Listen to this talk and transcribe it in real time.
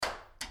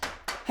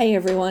Hey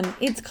everyone,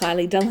 it's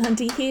Kylie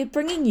Dulhunty here,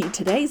 bringing you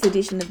today's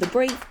edition of The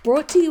Brief,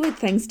 brought to you with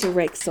thanks to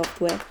Rex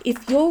Software.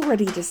 If you're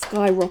ready to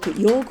skyrocket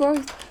your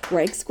growth,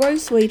 Rex Grow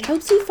Suite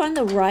helps you find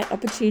the right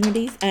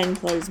opportunities and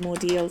close more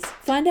deals.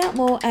 Find out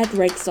more at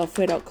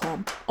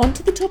rexsoftware.com. On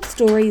to the top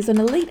stories on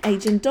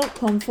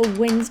eliteagent.com for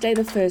Wednesday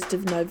the 1st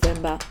of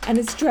November. And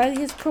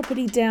Australia's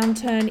property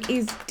downturn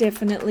is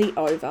definitely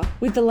over,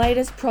 with the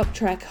latest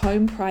PropTrack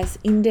Home Price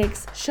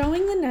Index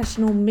showing the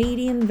national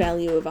median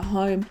value of a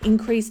home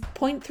increased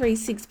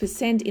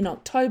 0.36% in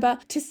October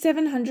to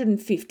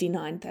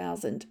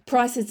 $759,000.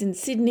 Prices in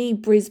Sydney,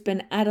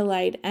 Brisbane,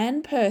 Adelaide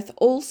and Perth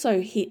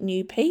also hit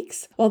new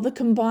peaks, while the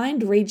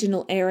combined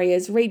regional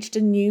areas reached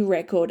a new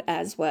record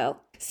as well.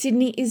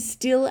 Sydney is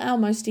still our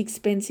most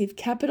expensive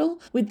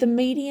capital, with the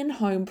median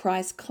home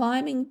price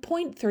climbing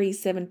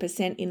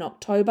 0.37% in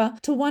October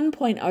to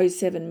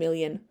 $1.07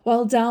 million,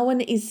 while Darwin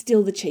is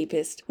still the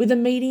cheapest, with a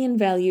median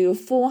value of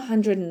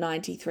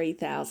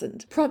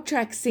 $493,000.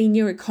 PropTrack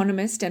senior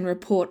economist and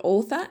report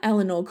author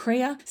Eleanor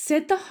Creer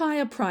said the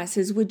higher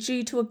prices were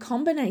due to a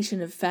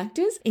combination of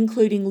factors,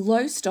 including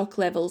low stock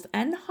levels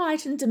and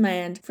heightened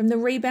demand from the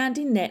rebound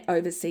in net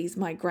overseas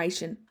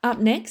migration. Up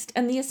next,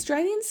 and the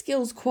Australian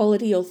Skills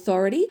Quality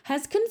Authority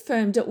has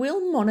confirmed it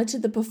will monitor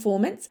the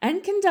performance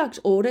and conduct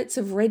audits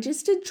of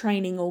registered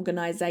training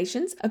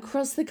organisations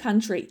across the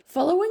country,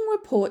 following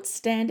reports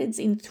standards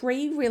in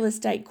 3 real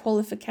estate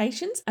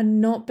qualifications are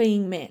not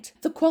being met.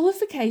 The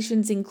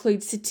qualifications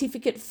include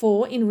Certificate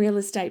 4 in Real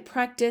Estate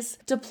Practice,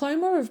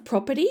 Diploma of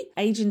Property,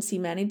 Agency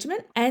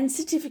Management, and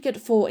Certificate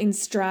 4 in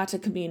Strata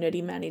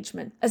Community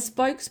Management. A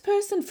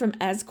spokesperson from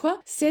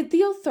ASQA said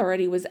the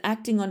authority was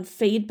acting on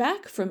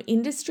feedback from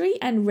industry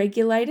and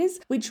regulators,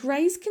 which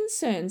raised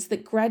concerns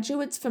that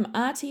graduates from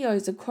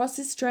RTOs across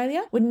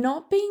Australia were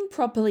not being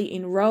properly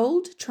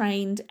enrolled,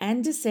 trained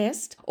and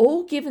assessed,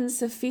 or given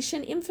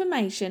sufficient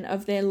information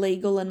of their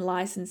legal and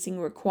licensing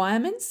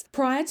requirements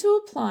prior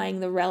to applying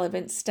the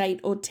relevant state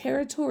or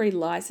territory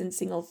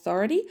licensing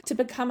authority to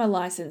become a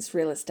licensed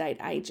real estate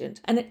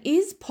agent. And it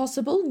is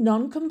possible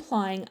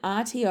non-complying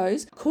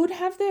RTOs could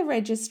have their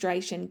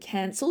registration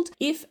cancelled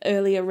if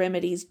earlier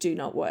remedies do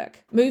not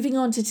work. Moving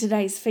on to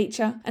today's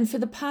feature, and for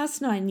the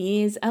past 9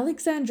 years,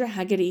 Alexandra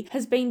Haggarty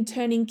has been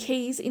turning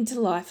keys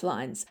into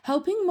lifelines,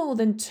 helping more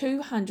than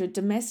 200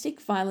 domestic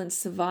violence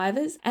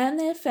survivors and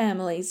their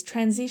families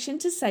transition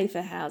to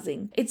safer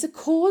housing. It's a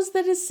cause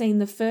that has seen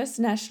the first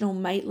National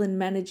Maitland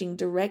Managing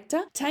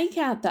Director take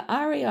out the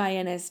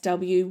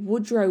REINSW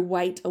Woodrow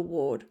Waite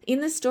Award. In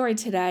the story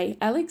today,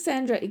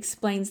 Alexandra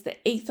explains the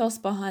ethos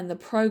behind the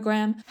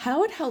program,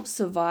 how it helps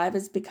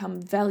survivors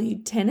become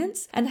valued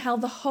tenants, and how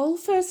the whole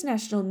First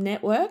National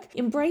network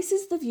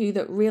embraces the view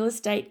that real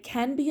estate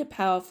can be a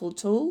powerful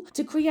tool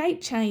to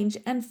create change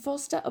and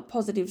foster a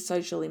positive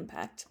social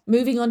impact.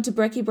 Moving on to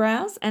Brekkie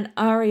Brows, an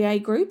REA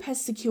Group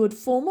has secured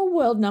former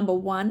world number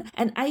 1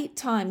 and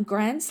 8-time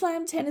Grand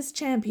Slam tennis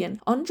champion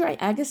Andre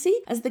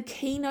Agassi as the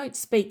keynote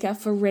speaker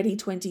for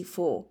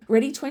Ready24.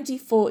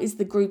 Ready24 is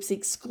the group's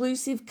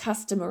exclusive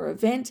customer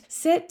event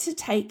set to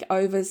take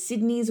over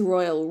Sydney's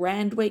Royal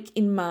Randwick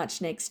in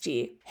March next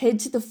year. Head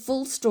to the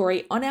full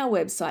story on our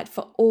website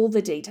for all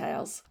the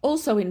details.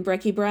 Also in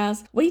Brekkie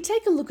Brows, we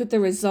take a look at the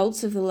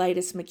results of the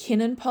latest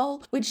McKinnon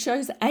poll, which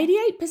shows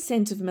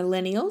 88% of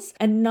millennials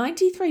and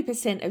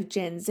 93% of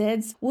Gen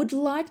Zs would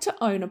like to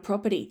own a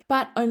property,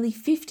 but only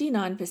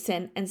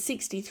 59% and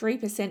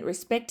 63%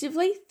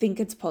 respectively think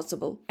it's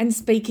possible. And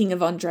speaking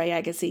of Andre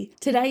Agassi,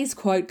 today's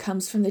quote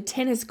comes from the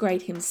tennis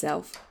great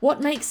himself. What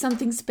makes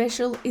something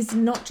special is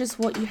not just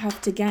what you have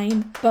to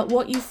gain, but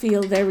what you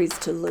feel there is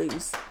to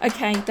lose.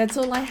 Okay, that's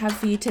all I have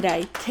for you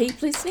today.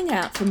 Keep listening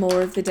out for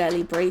more of the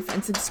Daily Brief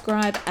and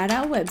subscribe at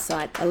our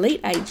website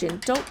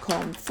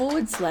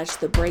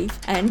eliteagent.com/thebrief.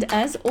 And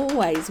as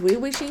always, we're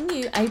wishing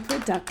you a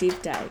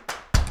productive day.